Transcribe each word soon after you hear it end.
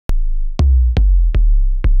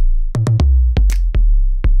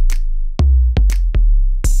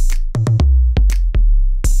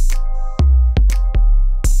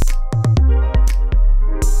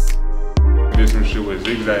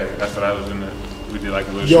We did like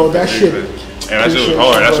a little Yo, that shit. And that shit was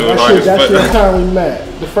hard. That shit was hard as fuck. That's the time we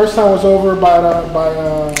met. The first time was over by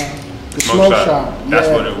the smoke shop. That's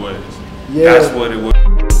what it was. Yeah. That's what it was.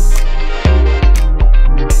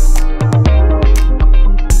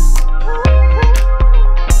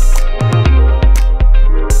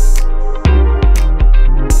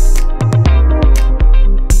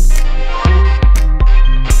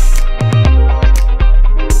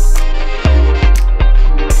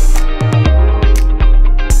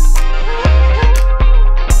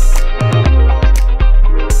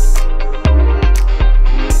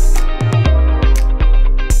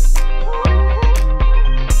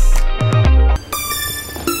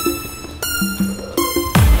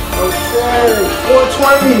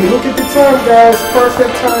 Look at the time, guys.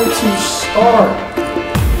 Perfect time to start.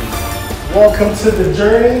 Welcome to the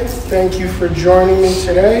journey. Thank you for joining me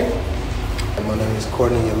today. My name is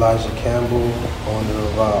Courtney Elijah Campbell, owner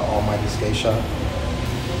of Almighty Skate Shop.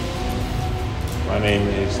 My name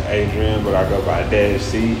is Adrian, but I go by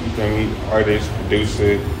DEADX-C. You feel me? Artist,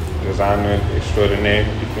 producer, designer, extraordinaire.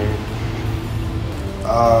 You feel me?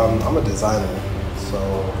 I'm a designer, so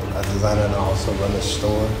I design and I also run a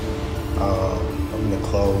store. I'm into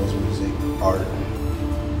clothes, music, art.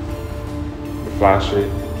 The fly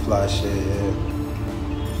shit. Fly shit, yeah.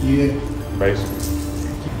 Yeah.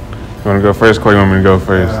 Basically. You want to go first, Corey? You want me to go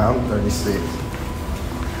first? I'm 36.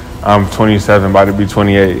 I'm 27, about to be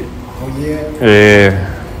 28. Oh, yeah?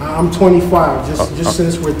 Yeah. I'm 25, just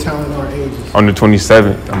since we're telling our ages. On the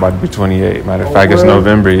 27th, I'm about to be 28. Matter of fact, it's really?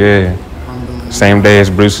 November, yeah. Same day as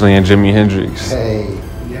Bruce Lee and Jimi Hendrix. Hey.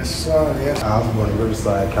 Yes, sir. Yes. I was born in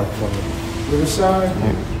Riverside, California. Riverside?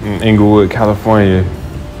 In Inglewood, California.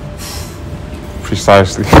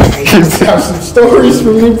 Precisely. You have some stories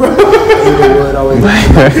for me, bro. Inglewood always.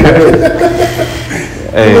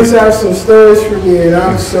 Hey. You must have some stories for me, and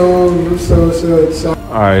I'm so excited.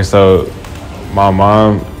 All right, so my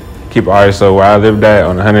mom so where I lived at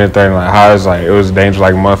on 130, like highs, like it was dangerous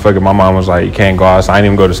like a motherfucker. My mom was like, you can't go outside. I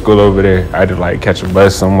didn't even go to school over there. I had to like catch a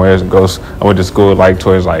bus somewhere and go. I went to school like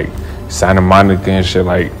towards like Santa Monica and shit,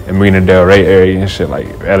 like in Marina Del Rey area and shit, like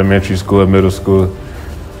elementary school, middle school.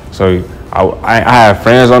 So I had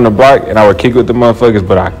friends on the block and I would kick with the motherfuckers,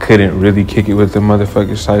 but I couldn't really kick it with the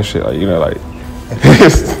motherfuckers type shit. Like, you know, like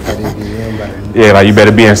yeah, like you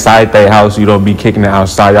better be inside their house. You don't be kicking it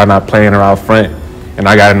outside. Y'all not playing her out front. And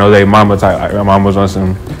I gotta know their mama type. Like my mom was on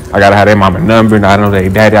some. I gotta have their mama number, and I know their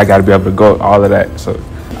daddy. I gotta be able to go all of that. So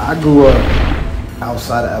I grew up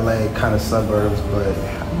outside of LA, kind of suburbs, but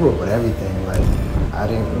I grew up with everything. Like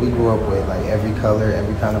we grew up with like every color,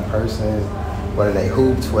 every kind of person. Whether they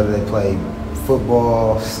hooped, whether they played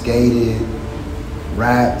football, skated,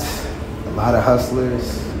 rapped, a lot of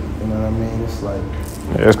hustlers. You know what I mean? It's like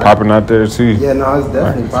it's popping out there too. Yeah, no, it's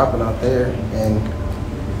definitely popping out there, and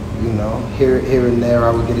you know, here and there,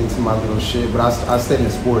 I would get into my little shit, but I stayed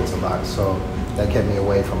in sports a lot, so that kept me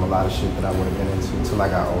away from a lot of shit that I would have been into until I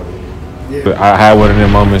got older. Yeah. But I had one of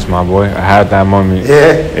them moments, my boy. I had that moment.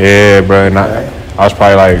 Yeah. Yeah, bro. And I was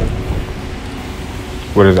probably like,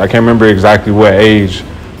 I can't remember exactly what age,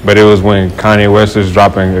 but it was when Kanye West was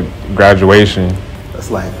dropping Graduation.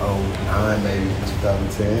 That's like 09, maybe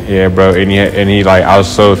 2010. Yeah, bro. And he like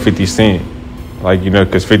outsold 50 Cent. Like, you know,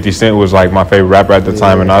 because 50 Cent was like my favorite rapper at the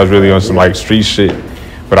time, and I was really on some like street shit.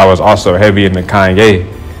 But I was also heavy into Kanye,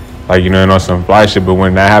 like, you know, and on some fly shit. But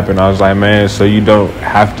when that happened, I was like, man, so you don't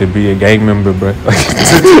have to be a gang member, bro. Like,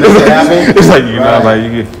 it's like, you know, like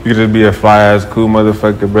you could just be a fly ass cool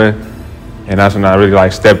motherfucker, bro. And that's when I really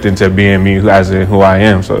like stepped into being me, as in who I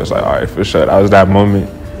am. So it's like, all right, for sure, that was that moment.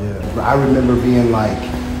 Yeah, I remember being like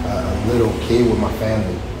a little kid with my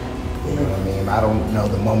family. You know what I mean? I don't know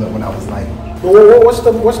the moment when I was like. But what's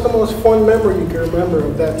the most fun memory you can remember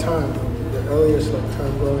of that time, the earliest like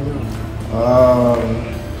time growing up?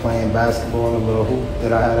 Playing basketball in a little hoop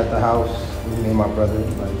that I had at the house with me and my brother,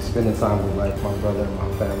 like spending time with like my brother and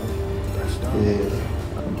my family.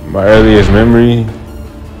 Yeah. My earliest memory,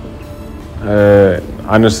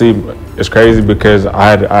 honestly, it's crazy because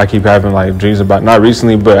I keep having like dreams about, not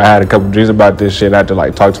recently, but I had a couple dreams about this shit. I had to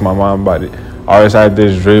like talk to my mom about it. I always had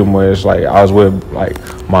this dream where it's like I was with like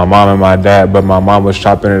my mom and my dad, but my mom was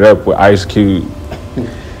chopping it up with Ice Cube.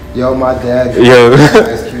 Yo, my dad. Yo.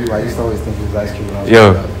 Ice Cube. I used to always think it was Ice Cube when I was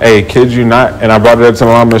Yo, hey, kid you not? And I brought it up to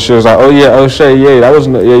my mom and she was like, oh yeah, oh shit, yeah,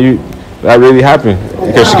 that really happened.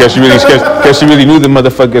 Because she really knew the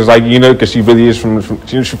motherfuckers, like, you know, because she really is from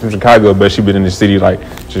Chicago, but she been in the city like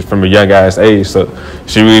just from a young ass age, so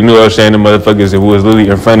she really knew I was saying the motherfuckers who was literally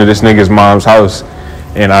in front of this nigga's mom's house.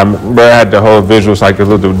 And I remember I had the whole visuals, like the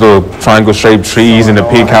little triangle-shaped trees in the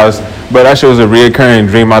pig house. But that shit was a reoccurring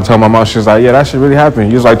dream. I told my mom, she was like, yeah, that shit really happened.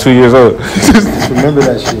 You was like 2 years old. Remember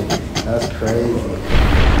that shit? That's crazy.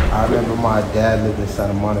 I remember my dad lived in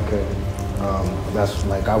Santa Monica. That's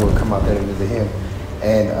like, I would come out there to visit him.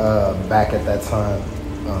 And back at that time,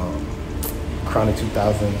 Chronic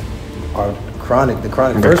 2000, or the Chronic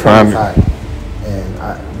first one was hot.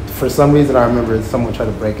 And for some reason, I remember someone tried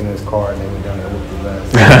to break into his car and they went down there and whooped his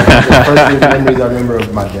ass. The first memories I remember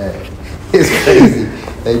of my dad. It's crazy.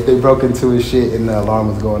 They broke into his shit and the alarm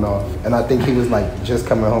was going off. And I think he was like just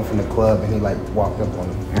coming home from the club and he like walked up on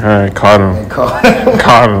him. Caught him. And caught him.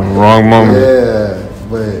 Caught him. Wrong moment. Yeah.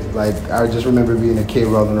 But like, I just remember being a kid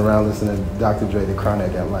rolling around listening to Dr. Dre, the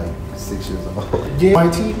Chronic at like 6 years old. Yeah,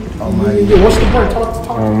 Almighty. Yeah, what's the part? Talk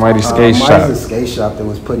Almighty skate shop. Almighty's a skate shop that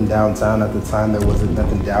was put in downtown at the time. There wasn't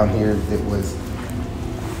nothing down here that was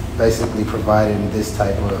basically providing this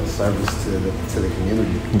type of service to the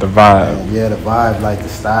community. The vibe. And yeah, the vibe, like the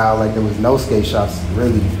style. Like there was no skate shops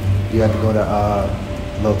really. You had to go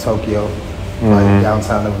to Little Tokyo. Like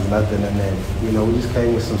downtown there was nothing, and then you know we just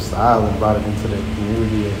came with some style and brought it into the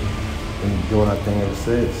community and doing our thing ever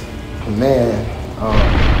since. Man,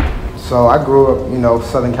 so I grew up, you know,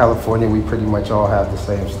 Southern California. We pretty much all have the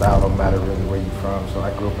same style, no matter really where you're from. So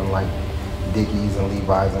I grew up in like Dickies and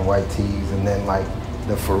Levi's and white tees, and then like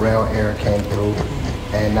the Pharrell era came through,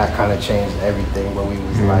 and that kind of changed everything. Where we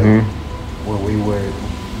was like,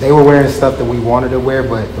 they were wearing stuff that we wanted to wear,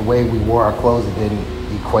 but the way we wore our clothes, it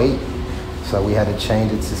didn't equate. So we had to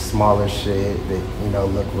change it to smaller shit that, you know,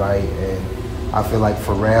 looked right. And I feel like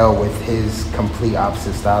Pharrell, with his complete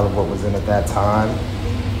opposite style of what was in at that time,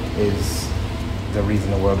 is the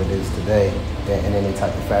reason the world it is today in any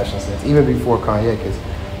type of fashion sense. Even before Kanye, because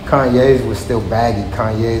Kanye's was still baggy.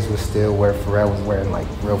 Kanye's was still where Pharrell was wearing like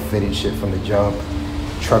real fitted shit from the jump,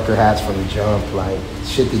 trucker hats from the jump, like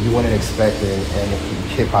shit that you wouldn't expect in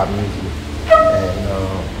hip hop music.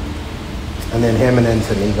 And then him and then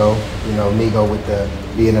to Nigo, you know, Nigo with the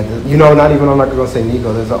being a, you know, not even, I'm not gonna say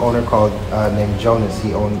Nigo, there's an owner called, named Jonas,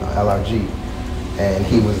 he owned LRG. And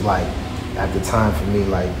he was like, at the time for me,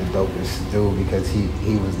 like the dopest dude because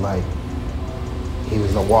he was like, he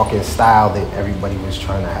was a walking style that everybody was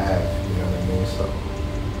trying to have, you know what I mean, so.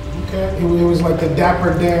 Okay, it was like the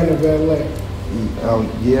Dapper Dan of LA.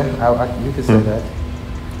 Yeah, you could say that.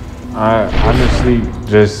 I honestly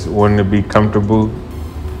just wanted to be comfortable.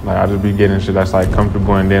 Like I just be getting shit that's like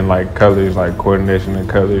comfortable, and then like colors, like coordination of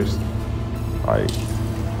colors. Like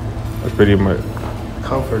that's pretty much.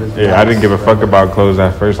 Comfort is. Yeah, I didn't give a fuck about clothes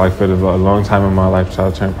at first. Like for a long time in my life, till I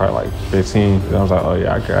turned probably like 15. And I was like, oh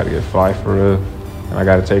yeah, I gotta get fly for real, and I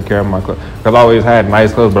gotta take care of my clothes. Cause I always had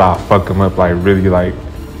nice clothes, but I'll fuck them up like really like.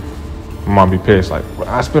 My mom be pissed. Like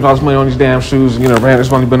I spent all this money on these damn shoes. You know, man,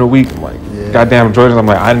 it's only been a week. I'm like, goddamn Jordans. I'm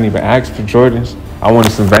like, I didn't even ask for Jordans. I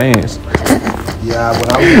wanted some Vans. Yeah, when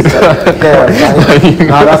I was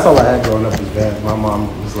no, that's all I had growing up was Vans. My mom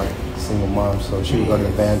was like a single mom, so she would go to the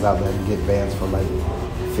Vans outlet and get Vans for like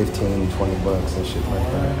 15, 20 bucks and shit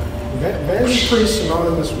like that. Vans is pretty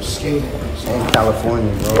synonymous with skating. And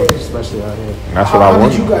California, bro, especially out here. And that's what I want. How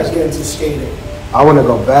did you guys get into skating? I want to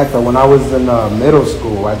go back though. When I was in middle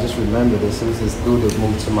school, I just remember this. It was this dude that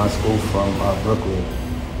moved to my school from Brooklyn,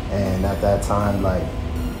 and at that time, like,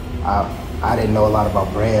 I didn't know a lot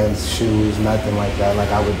about brands, shoes, nothing like that. Like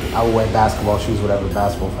I would wear basketball shoes, whatever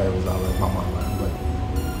basketball flavors I like, my mom liked. But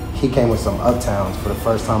he came with some Uptowns for the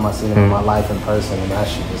first time I seen him in my life in person, and that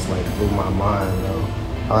shit just like blew my mind, you know.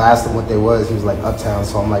 I asked him what they was. He was like Uptowns,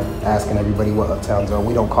 so I'm like asking everybody what Uptowns are.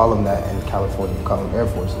 We don't call them that in California. We call them Air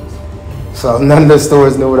Forces. So none of the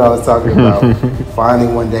stores knew what I was talking about.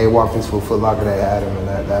 Finally, one day, walked into a Foot Locker that had him, and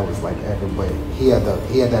that was like epic. But he had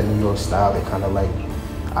that New York style that kind of like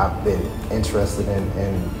I've been interested in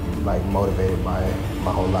and like motivated by it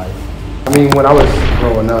my whole life. I mean, when I was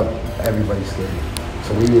growing up, everybody skated.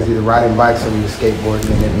 So we was either riding bikes or we was skateboarding,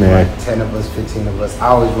 and there'd be like 10 of us, 15 of us. I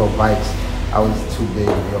always rode bikes. I was too big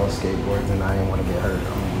to be on skateboards, and I didn't want to get hurt.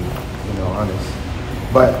 I'm, you know, honest.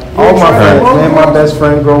 But all my friends, man, my best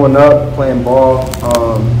friend growing up playing ball,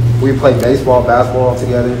 we played baseball, basketball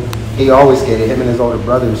together. He always skated, him and his older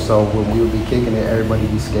brothers. So when we would be kicking it, everybody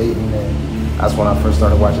would be skating, and that's when I first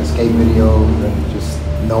started watching skate videos and just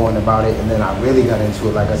knowing about it. And then I really got into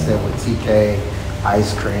it, like I said, with TK,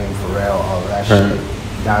 Ice Cream, Pharrell, all of that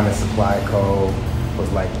shit. Diamond Supply Co.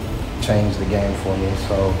 was like, changed the game for me.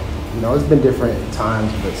 So, you know, it's been different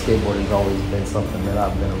times, but skateboarding's always been something that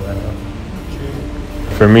I've been around.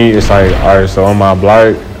 For me, it's like, all right, so on my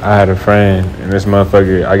block, I had a friend, and this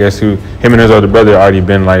motherfucker, I guess him and his older brother already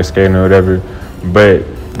been like skating or whatever, but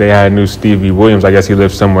they had knew Stevie Williams. I guess he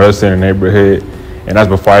lived somewhere else in the neighborhood, and that's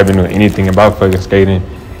before I even knew anything about fucking skating.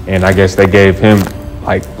 And I guess they gave him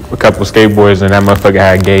like a couple skateboards, and that motherfucker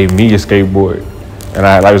had gave me a skateboard,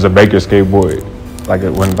 and it was a Baker skateboard, like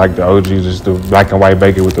when like the OGs, just the black and white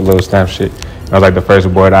Baker with the little stamp shit. That was like the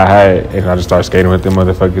first board I had, and I just started skating with them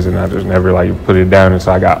motherfuckers, and I just never like put it down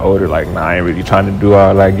until I got older. Like, nah, I ain't really trying to do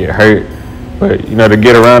all that, get hurt. But you know, to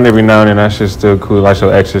get around every now and then, that shit's still cool. I show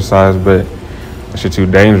exercise, but that shit too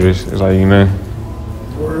dangerous. It's like, you know.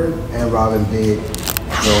 Word. And Robin Big,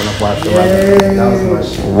 growing up watching Robin, that was my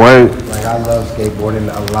shit. What? Like, I love skateboarding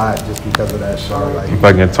a lot just because of that show. Like,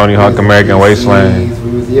 fucking Tony Hawk American Wasteland.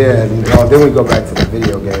 Yeah, and then we go back to the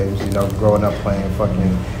video games. You know, growing up playing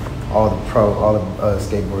fucking all the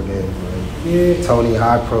skateboard games. Like, Yeah. Tony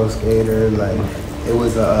Hawk Pro Skater. Like, it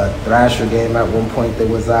was a Thrasher game at one point that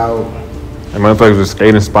was out. And motherfuckers was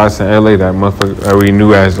skating spots in LA that motherfucker we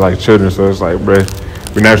knew as like children. So it's like, bruh,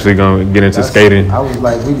 we naturally gonna get into skating. I was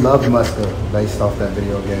like, we loved Muska based off that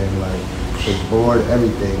video game. Like, his board,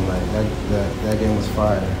 everything. Like, that game was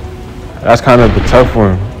fire. That's kind of the tough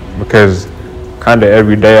one because kind of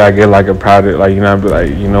every day I get like a proud, like, you know, I'd be like,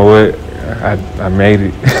 you know what, I made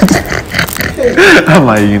it. I'm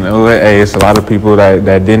like, you know what, hey, it's a lot of people that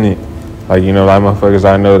didn't. Like, you know, a lot of motherfuckers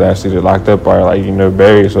I know that's either locked up or like, you know,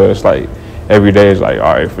 buried. So it's like, every day is like,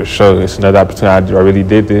 all right, for sure, it's another opportunity. I really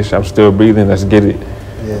did this. I'm still breathing. Let's get it.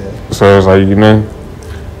 Yeah. So it's like, you know,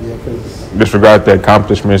 Yeah, cause disregard the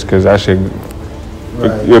accomplishments because that shit,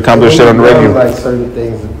 right. you accomplish shit on the regular. Like certain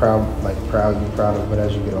things you're proud of, but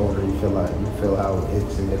as you get older, you feel how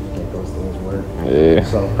insignificant those things were. Yeah.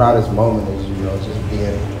 So proudest moment is, you know, just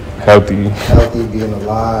being Healthy. being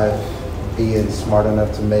alive, being smart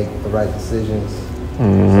enough to make the right decisions.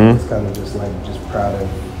 Mm-hmm. So it's kind of just proud of,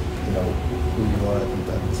 you know, who you are at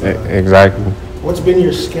the time. Exactly. What's been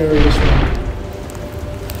your scariest one?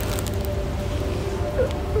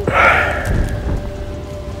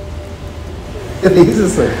 These are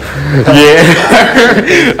some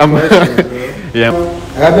Yeah.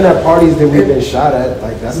 I've been at parties that we've been shot at.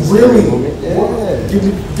 Like, that's a scary Really? moment. Yeah. Give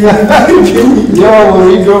me- Yo,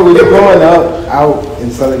 when you're growing up out in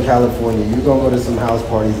Southern California, you're gonna go to some house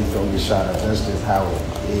parties and gonna get shot at. That's just how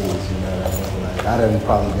it is, you know what I mean? Like, I done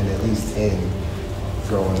probably been at least 10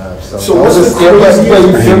 growing up. So what's the craziest? You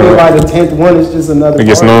feel me? thing? By the 10th one, it's just another It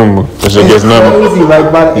gets party. normal. It just gets It's normal. crazy.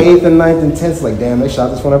 Like by the 8th and 9th and 10th, like, damn, they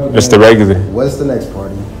shot this one up again. It's the regular. What's the next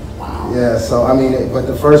party? Yeah, so I mean, but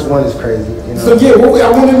the first one is crazy, you know. So yeah,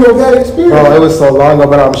 I want to know that experience. Bro, it was so long ago,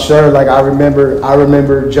 but I'm sure, like, I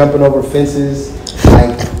remember jumping over fences,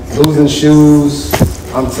 like, losing shoes.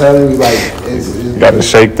 I'm telling you, like, You gotta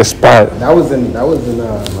shake the spot. that was in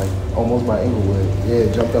like almost by Inglewood.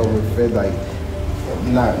 Yeah, jumped over a fence, like,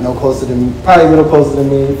 no closer than me, probably a little closer than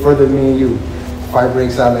me, further than me and you. Fight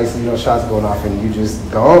breaks out, next thing you know, shots going off, and you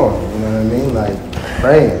just gone. You know what I mean? Like,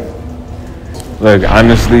 praying. Look,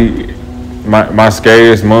 honestly, my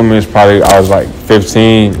scariest moment is probably I was like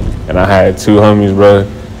 15 and I had two homies, bro,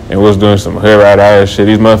 and we was doing some hood rat ass shit.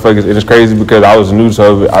 These motherfuckers, it is crazy because I was new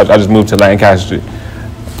to it. I just moved to Lancaster.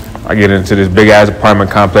 I get into this big ass apartment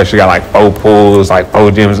complex. You got like 4 pools, like 4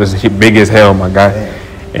 gyms. It's big as hell, my guy.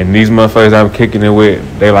 And these motherfuckers I'm kicking it with,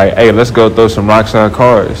 they like, hey, let's go throw some rockstar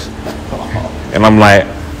cars. And I'm like,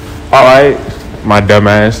 all right, my dumb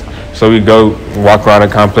ass. So we go walk around the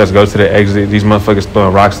complex, go to the exit. These motherfuckers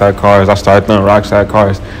throwing rockstar cars. I started throwing rockstar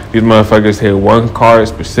cars. These motherfuckers hit one car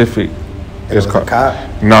specific. It was a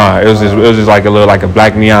cop? Nah, it was just like a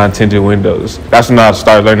black neon tinted windows. That's when I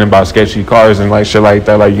started learning about sketchy cars and like shit like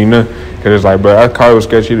that, like, you know, cause it's like, bro, that car was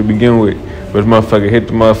sketchy to begin with. But this motherfucker hit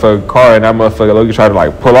the motherfucking car and that motherfucker Loki tried to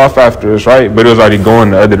like pull off after us, right? But it was already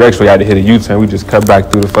going the other direction. So we had to hit a U-turn. We just cut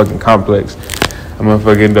back through the fucking complex. That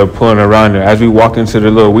motherfucker ended up pulling around there. As we walked into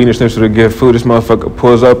the little wiener schnitzel to get food, this motherfucker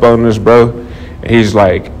pulls up on us, bro. And he's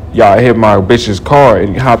like, y'all hit my bitch's car.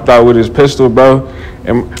 And he hopped out with his pistol, bro.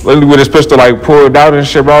 And literally with his pistol like pulled out and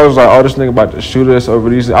shit, bro. I was like, oh, this nigga about to shoot us over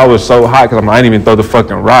these. I was so hot because I'm like, I didn't even throw the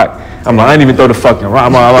fucking rock. I'm like, I didn't even throw the fucking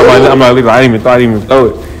rock. I didn't even throw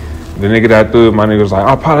it. The nigga that threw it, my nigga was like,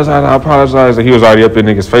 I apologize. And he was already up in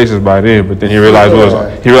niggas' faces by then. But then he realized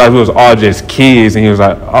we was all just kids. And he was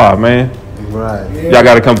like, oh, man. Right. Y'all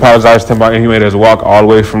gotta come apologize to him. And he made us walk all the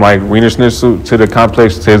way from like Wiener Schnitzel to the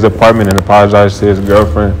complex to his apartment and apologize to his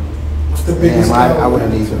girlfriend. What's the biggest? I would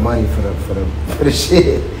have needed the money for the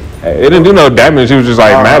shit. Hey, it didn't do no damage. He was just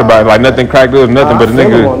like mad about it. Like nothing cracked. It was nothing. But the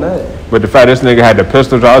nigga. But the fact this nigga had the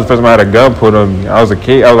pistol draw, I was the first time I had a gun put on me. I was a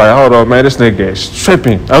kid. I was like, hold on, man, this nigga is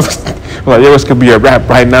tripping. I was like, yo, this could be a rap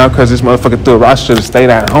right now because this motherfucker threw a rock. I should have stayed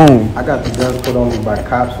at home. I got the guns put on me by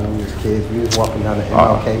cops when we was kids. We was walking down the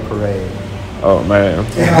MLK parade. Oh man.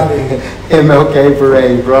 MLK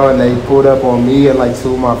parade, bro, and they pulled up on me and like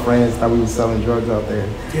 2 of my friends. Thought we was selling drugs out there.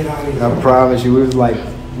 Get out of here. I promise you, we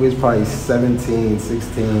was probably 17,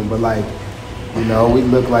 16, but like, you know, we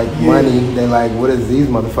look like money. They like, what is these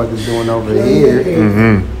motherfuckers doing over here?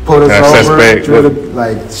 Mm-hmm. Put us That's over, suspect.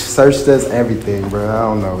 like searched us, everything, bro. I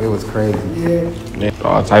don't know, it was crazy. Yeah.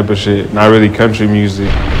 All type of shit. Not really country music.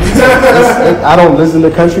 I don't listen to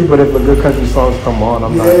country, but if a good country songs come on,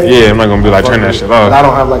 I'm not. Yeah, I'm not gonna be like turn that shit off. I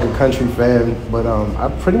don't have like a country fan, but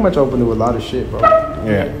I'm pretty much open to a lot of shit, bro.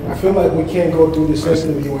 Yeah. I feel like we can't go through this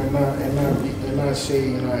interview and not say,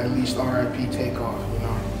 you know, at least R.I.P. Takeoff, you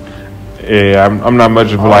know. Yeah, I'm not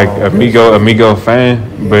much of like Amigo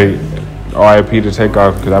fan, but R.I.P. to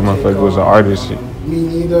Takeoff because that motherfucker was an artist. Me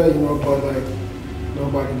neither, you know, but like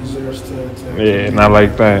nobody deserves to Yeah, not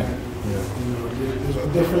like that. You know,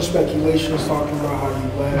 there's different speculations talking about how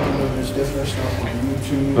you left. You know, there's different stuff on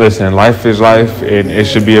YouTube. Listen, life is life, and it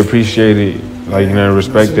should be appreciated. Like, you know,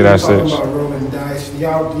 respected as such. Talking about rolling dice.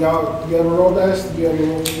 Y'all, you ever roll dice? You ever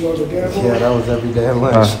gamble? Yeah, that was every day at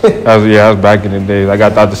lunch. I was back in the days. I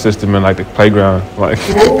got out the system in like the playground. Like,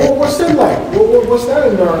 what's that like? What's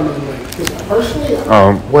that environment like? Because personally,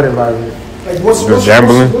 What environment? like what's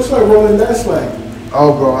gambling? What's like rolling dice like?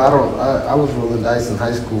 Oh, bro, I was rolling dice in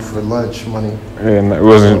high school for lunch money. and it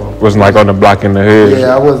wasn't like on the block in the hood.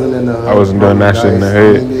 Yeah, I wasn't in the hood. I wasn't doing that shit in the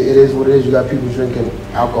hood. I mean, it is what it is. You got people drinking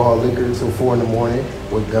alcohol, liquor until 4 in the morning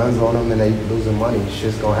with guns on them, and they losing money.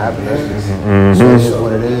 Shit's gonna happen. That's just so it is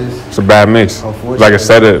what it is. It's a bad mix. Unfortunately. Like a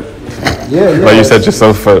setup. Yeah. Like you set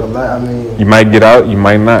yourself up. I mean, You might get out, you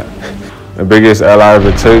might not. The biggest L I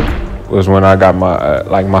ever took was when I got my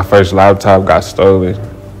my first laptop got stolen.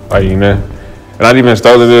 Like, you know. And not even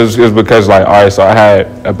stolen, it was because like, all right, so I had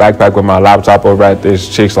a backpack with my laptop over at this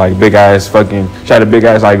chick's like big ass fucking, she had a big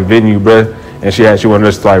ass like venue, bruh. And she wanted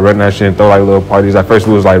us to like run that shit and throw like little parties. At first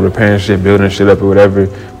we was like repairing shit, building shit up or whatever.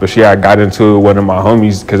 But she had got into it with one of my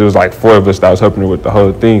homies, cause it was like 4 of us that was helping her with the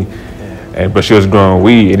whole thing. But she was growing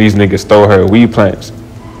weed and these niggas stole her weed plants.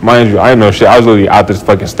 Mind you, I didn't know shit. I was really out this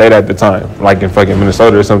fucking state at the time, like in fucking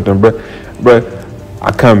Minnesota or something, bruh.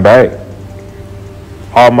 I come back,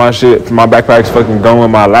 all my shit, my backpack's fucking going with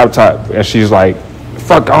my laptop. And she's like,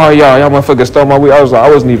 fuck all y'all motherfuckers stole my weed. I was like, I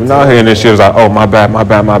wasn't even out here. And then she was like, oh, my bad.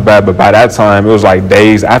 But by that time, it was like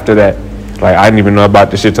days after that. Like, I didn't even know about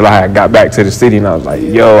this shit till I had got back to the city. And I was like,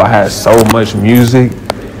 yo, I had so much music.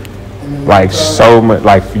 Like, so much,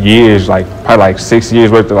 like years, like probably like 6 years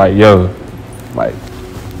worth of like, yo, like.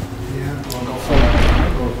 Yeah, I'll go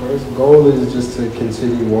first. the goal is just to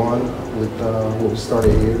continue on with what we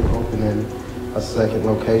started here, opening a second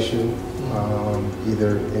location,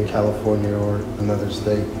 either in California or another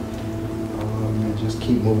state, and just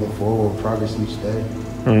keep moving forward, progress each day.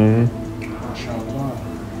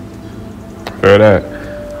 For that,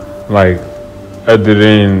 like, other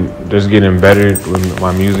than just getting better with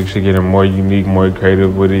my music, shit getting more unique, more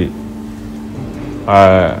creative with it.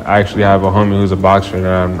 I actually have a homie who's a boxer, and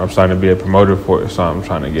I'm starting to be a promoter for it, so I'm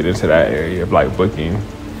trying to get into that area of like booking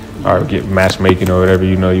or get matchmaking or whatever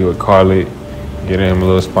you would call it. Getting him a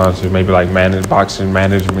little sponsor, maybe like boxing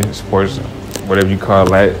management, sports, whatever you call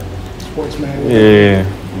that. Sports management.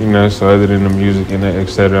 Yeah, so other than the music and et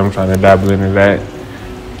cetera, I'm trying to dabble into that.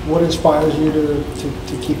 What inspires you to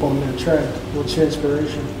keep on that track? What's your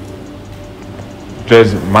inspiration?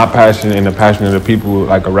 Just my passion and the passion of the people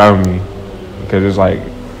like around me, because it's like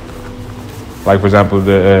for example,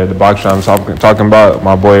 the boxer I'm talking about,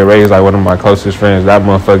 my boy Ray is like one of my closest friends. That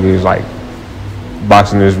motherfucker is like,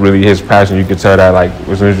 boxing is really his passion. You can tell that like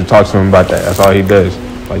as soon as you talk to him about that, that's all he does.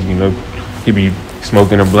 Like, he be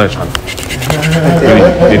smoking a blunt,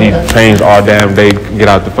 then he trains all damn day, get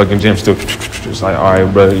out the fucking gym still. It's like, all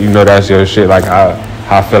right, brother, that's your shit. Like how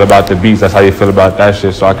I feel about the beats, that's how you feel about that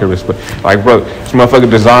shit. So I can respect. Like, bro, this motherfucker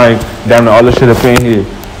designed damn near all the shit up in here.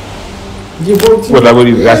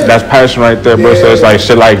 That's passion right there, bro. So it's like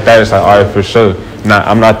shit like that. It's like, all right, for sure.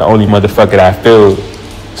 I'm not the only motherfucker that feel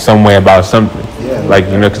some way about something. Yeah. Like,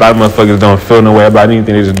 because a lot of motherfuckers don't feel no way about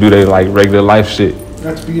anything. They just do their like regular life shit.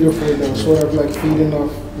 That's beautiful, though. Sort of like feeding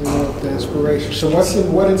off, the inspiration. So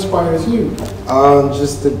what inspires you?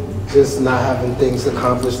 Just not having things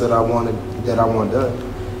accomplished that I want done.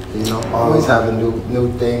 Always having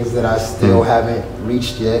new things that I still haven't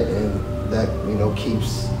reached yet, and that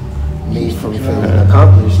keeps me from feeling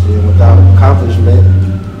accomplished. And without accomplishment,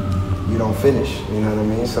 you don't finish. You know what I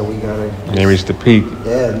mean? So we gotta reach the peak.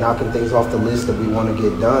 Yeah, knocking things off the list that we want to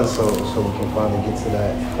get done, so we can finally get to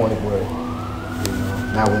that point where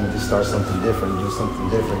now we need to start something different, do something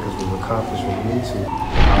different because we've accomplished what we need to.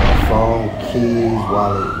 Phone, keys,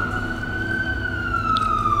 wallet.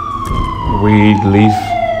 weed, leaf,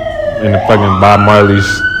 and the fucking Bob Marley's.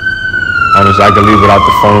 Honestly, I could leave without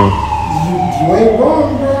the phone. You ain't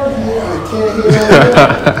wrong, bro. Yeah, I can't hate on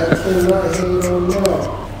that. I cannot hate on that.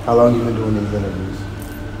 How long you been doing these interviews?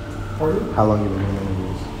 Pardon? How long you been doing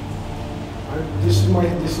interviews?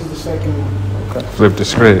 This is the second one. Okay. Flip the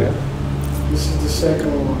script. This is the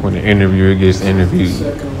second one. When the interviewer gets interviewed.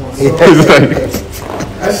 The second one. It's like,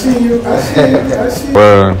 I see you.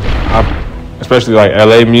 well, especially like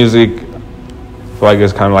LA music, I feel like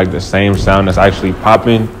it's kind of like the same sound that's actually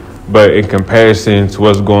popping, but in comparison to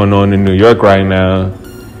what's going on in New York right now,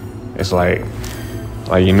 it's like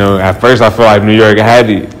you know, at first I feel like New York had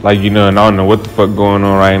it, like, you know, and I don't know what the fuck going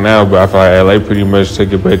on right now, but I feel like LA pretty much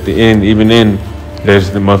took it. But at the end, even then,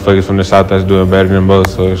 there's the motherfuckers from the South that's doing better than both.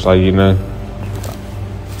 So it's like, you know,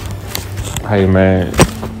 hey man.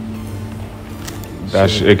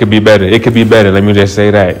 It could be better. It could be better. Let me just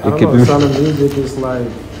say that. I don't know. Sound of music is like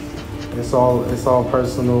it's all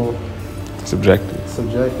personal, subjective.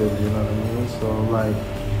 You know what I mean? So like,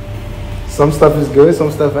 some stuff is good, some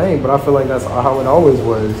stuff ain't. But I feel like that's how it always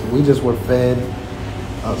was. We just were fed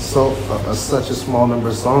such a small number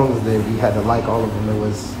of songs that we had to like all of them. It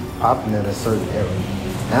was popping at a certain era.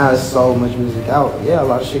 Now there's so much music out. Yeah, a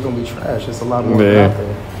lot of shit gonna be trash. It's a lot more out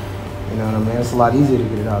there. You know what I mean? It's a lot easier to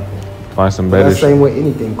get it out there. Find some better. That's the same with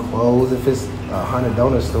anything. Clothes, if it's 100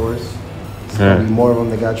 donut stores, it's gonna be more of them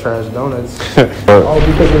that got trash donuts. All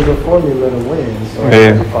because there's a formula to win. So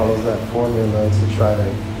everybody follows that formula to try to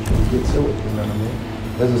get to it. You know what I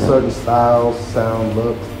mean? There's a certain style, sound,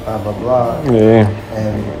 look, blah blah blah. Yeah.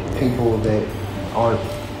 And people that aren't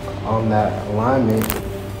on that alignment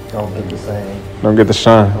don't get the same. Don't get the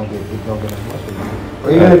shine. Don't get as much of it.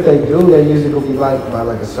 Or even if they do, their music will be liked by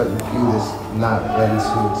like a certain few that's not ready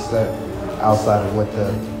to accept outside of what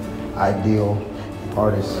the ideal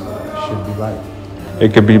artist should be like.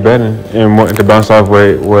 It could be better. And to bounce off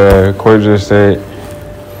where Corey just said,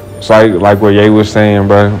 it's like what Ye was saying,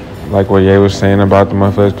 bro. Like what Ye was saying about the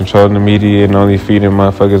motherfuckers controlling the media and only feeding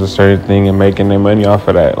motherfuckers a certain thing and making their money off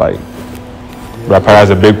of that. Like, rap has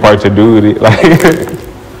a big part to do with it. Like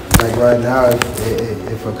right now,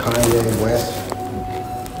 if a Kanye West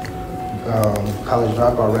college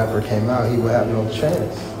dropout rapper came out, he would have no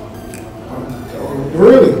chance.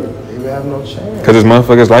 Really? He would have no chance. Because it's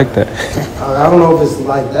motherfuckers like that. I don't know if it's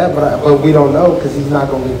like that, but we don't know because he's not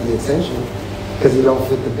going to get the attention because he don't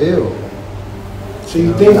fit the bill. So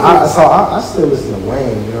you think? I still listen to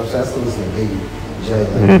Wayne, you know what I'm saying? I still listen to Biggie, Jay.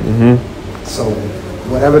 So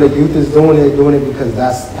whatever the youth is doing, they're doing it because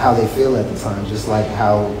that's how they feel at the time. Just like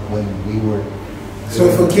how when we were. So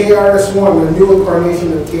for KRS-One, the new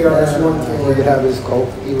incarnation of KRS-One, he would have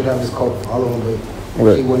his cult following,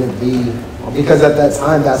 but he wouldn't be, because at that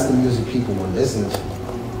time that's the music people were listening to.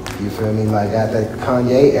 You feel me? Like at the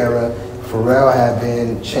Kanye era, Pharrell had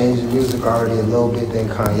been changing music already a little bit than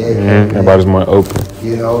Kanye. Everybody's more open.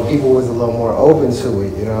 You know, people was a little more open to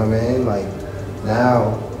it. You know what I mean? Like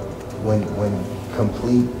now, when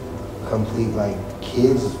complete like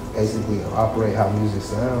kids basically operate how music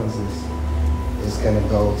sounds, it's gonna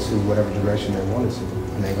go to whatever direction they want it to,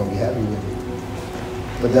 and they're gonna be happy with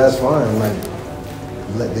it. But that's fine. Like,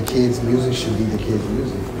 let the kids' music should be the kids'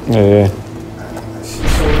 music. Yeah.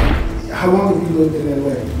 So, how long have you lived in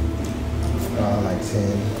LA? Like 10.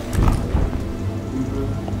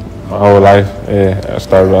 My whole life. Yeah, I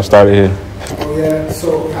started here. Oh yeah.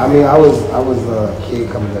 So I mean, I was a kid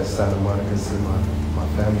coming to Santa Monica to see my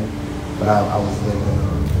family, but I was living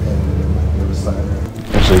in Riverside area.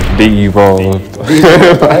 Actually, de-evolved.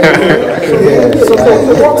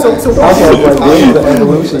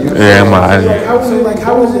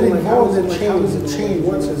 How was it changed?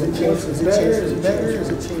 What has it changed? Has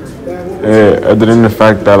it changed better? Yeah, other than the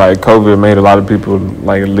fact that like COVID made a lot of people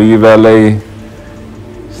like leave LA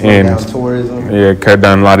and tourism. Yeah, cut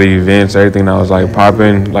down a lot of events, everything that was like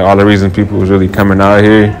popping, like all the reasons people was really coming out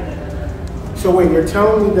here. So wait, you're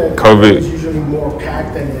telling me that COVID is usually more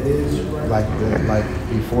packed than it is, right? Like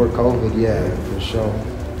before COVID, yeah, for sure.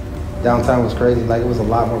 Downtown was crazy. Like it was a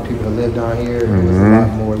lot more people to live down here. There was a lot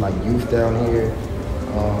more like youth down here.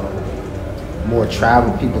 More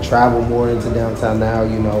travel. People travel more into downtown now.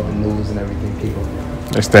 You know, the news and everything. People.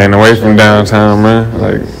 They're staying away from downtown, man.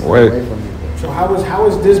 Like what? So how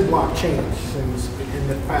has this block changed since in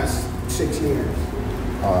the past 6 years?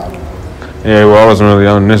 Yeah, well, I wasn't really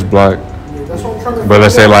on this block. That's what I'm trying to. But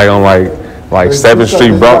let's say like on like 7th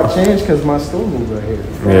Street, bro. Changed because my school moved right here.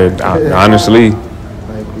 Yeah, honestly,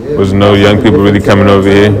 was no young people really coming over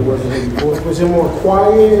here. Was it more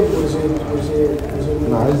quiet? Was it?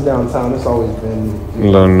 No, it's downtown. It's always been a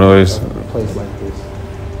little noise. A place like this.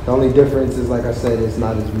 The only difference is, like I said, it's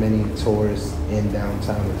not as many tourists in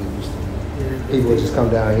downtown as it used to be. People just come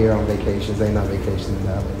down here on vacations. They not vacationing in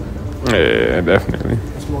LA right now. Yeah, definitely.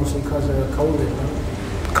 It's mostly because of COVID, huh?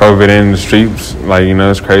 COVID in the streets, like, you know,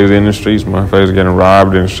 it's crazy in the streets. Motherfuckers getting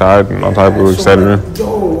robbed and shot and all type of etc.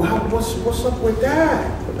 Yo, what's up with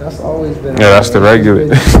that? But that's always been. Yeah, that's the regular.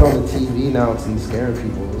 It's been on the TV now and scaring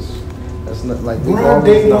people. That's not like we've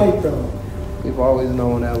always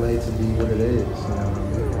known LA to be what it is. You know what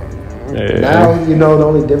I mean? Yeah. Now, you know, the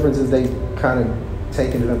only difference is they kind of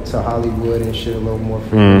taking it up to Hollywood and shit a little more.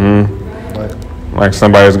 But like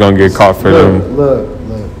somebody's gonna get caught for them. Look,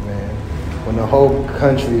 man. When the whole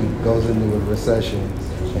country goes into a recession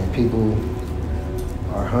and people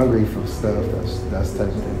are hungry for stuff, that's the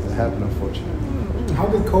type of thing that happen, unfortunately. How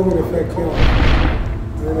did COVID affect you?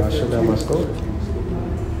 I shut down my store.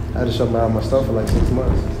 I had to shut down my store for like 6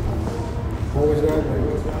 months. What was that like?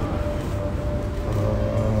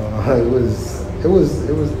 It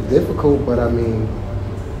was difficult, but I mean,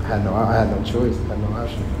 I had no choice. I had no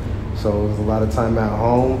option. So it was a lot of time at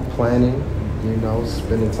home planning, you know,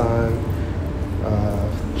 spending time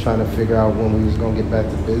trying to figure out when we was gonna get back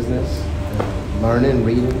to business, learning,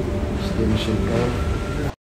 reading, just getting shit done.